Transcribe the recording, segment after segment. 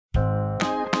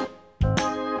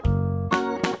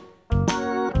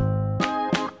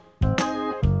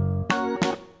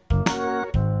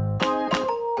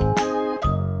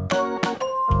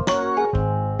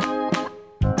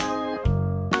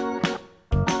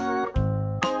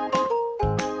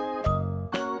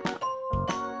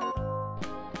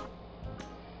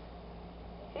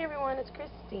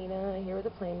Christina, here with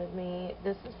a plan with me.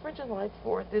 This is for July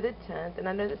 4th through the 10th, and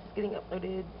I know this is getting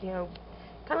uploaded, kind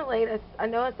of late. I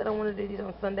know I said I wanted to do these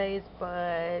on Sundays,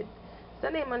 but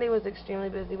Sunday and Monday was extremely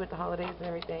busy with the holidays and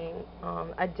everything.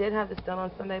 I did have this done on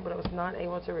Sunday, but I was not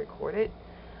able to record it.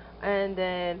 And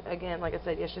then, again, like I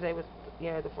said, yesterday was,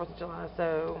 the 4th of July,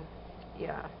 so,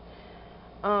 yeah.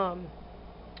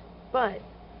 But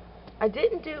I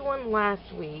didn't do one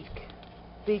last week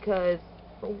because,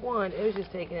 for one, it was just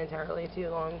taking entirely too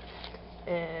long,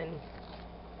 and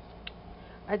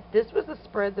this was the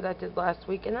spread that I did last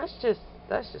week, and that's just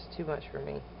too much for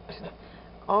me.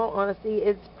 All honesty,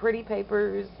 it's pretty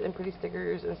papers and pretty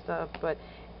stickers and stuff,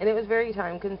 and it was very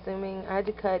time consuming. I had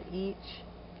to cut each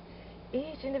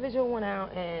individual one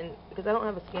out, and because I don't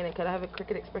have a scan and cut, I have a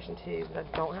Cricut Expression 2, but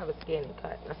I don't have a scan and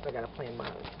cut. I still gotta plan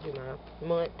do my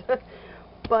month.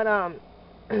 But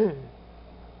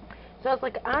so I was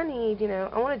like, I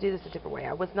want to do this a different way.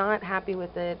 I was not happy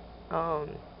with it.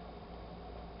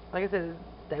 Like I said,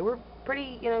 they were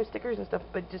pretty, stickers and stuff,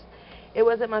 but just, it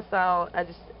wasn't my style.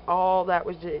 All that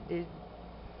was just, it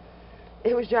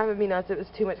was driving me nuts. It was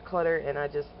too much clutter, and I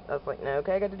was like, no,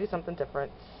 okay, I got to do something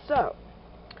different. So,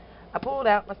 I pulled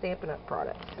out my Stampin' Up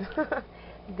products.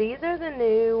 These are the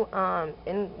new,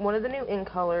 one of the new in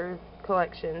color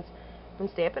collections from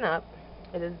Stampin' Up.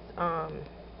 It is,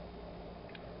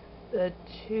 the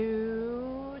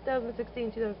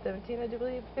 2016-2017, I do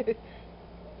believe.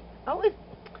 I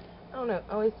don't know,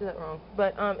 I always do that wrong.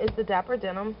 But, it's the Dapper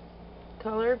Denim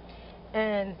color,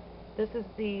 and this is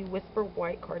the Whisper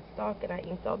White cardstock, and I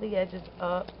inked all the edges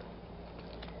up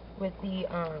with the,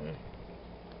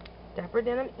 Dapper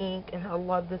Denim ink, and I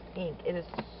love this ink. It is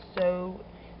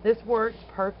this works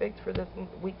perfect for this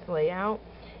week's layout,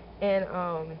 and,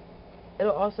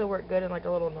 it'll also work good in like a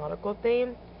little nautical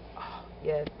theme. Oh,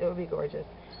 yes, it would be gorgeous.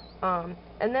 And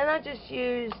then I just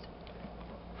used,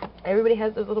 everybody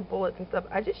has those little bullets and stuff.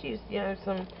 I just used,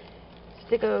 some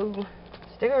stickers,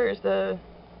 the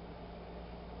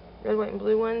red, white, and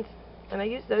blue ones, and I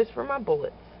used those for my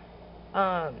bullets.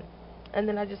 And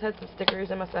then I just had some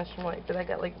stickers in my stash from that I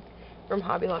got from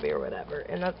Hobby Lobby or whatever,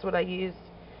 and that's what I used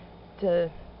to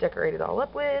decorate it all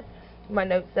up with. My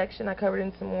notes section, I covered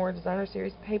in some more designer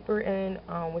series paper and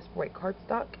Whisper White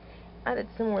cardstock. Added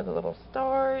some more of the little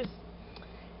stars.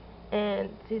 And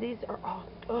see, these are all,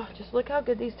 just look how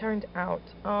good these turned out.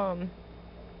 I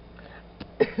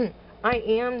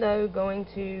am, though, going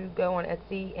to go on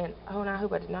Etsy, and and I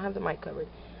hope I did not have the mic covered,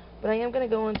 but I am going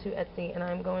to go onto Etsy, and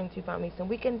I'm going to find me some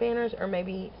weekend banners, or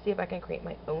maybe see if I can create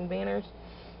my own banners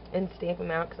and stamp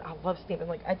them out, because I love stamping.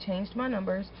 I changed my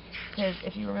numbers, because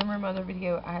if you remember my other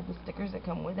video, I had the stickers that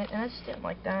come with it, and I just didn't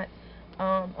like that.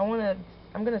 I'm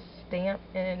going to stamp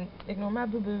and ignore my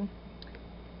boo-boo.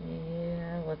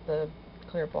 Yeah, let the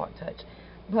clear block touch.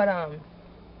 But, I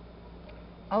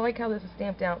like how this is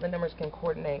stamped out, and the numbers can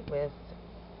coordinate with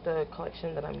the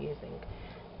collection that I'm using.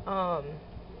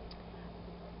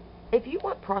 If you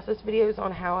want process videos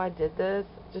on how I did this,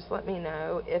 just let me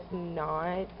know. If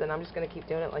not, then I'm just going to keep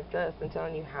doing it like this and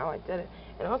telling you how I did it.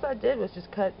 And all I did was just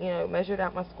cut, measured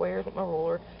out my squares with my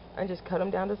ruler and just cut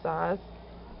them down to size.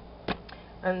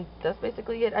 And that's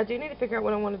basically it. I do need to figure out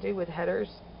what I want to do with headers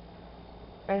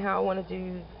and how I want to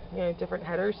do, different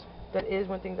headers. That is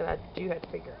one thing that I do have to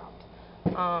figure out.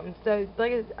 So,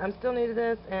 I'm still new to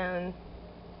this, and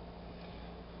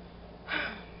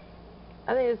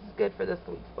I think this is good for this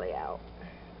week's layout.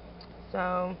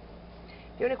 So,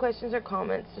 if you have any questions or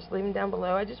comments, just leave them down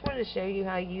below. I just wanted to show you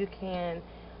how you can,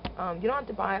 you don't have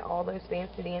to buy all those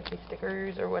fancy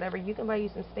stickers or whatever. You can buy you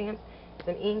some stamps,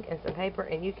 some ink, and some paper,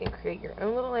 and you can create your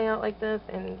own little layout like this,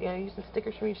 and, use some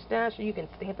stickers from your stash, or you can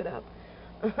stamp it up.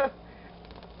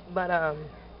 But,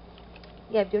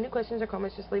 yeah, if you have any questions or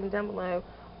comments, just leave them down below.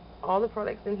 All the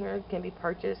products in here can be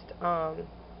purchased through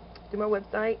my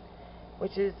website,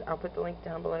 which is, I'll put the link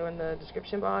down below in the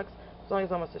description box, as long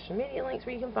as all my social media links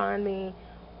where you can find me.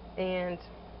 And,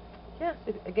 yeah,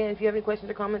 again, if you have any questions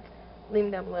or comments, leave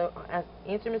them down below. I'll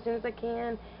answer them as soon as I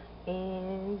can.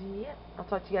 And, yeah, I'll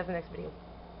talk to you guys in the next video.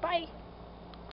 Bye!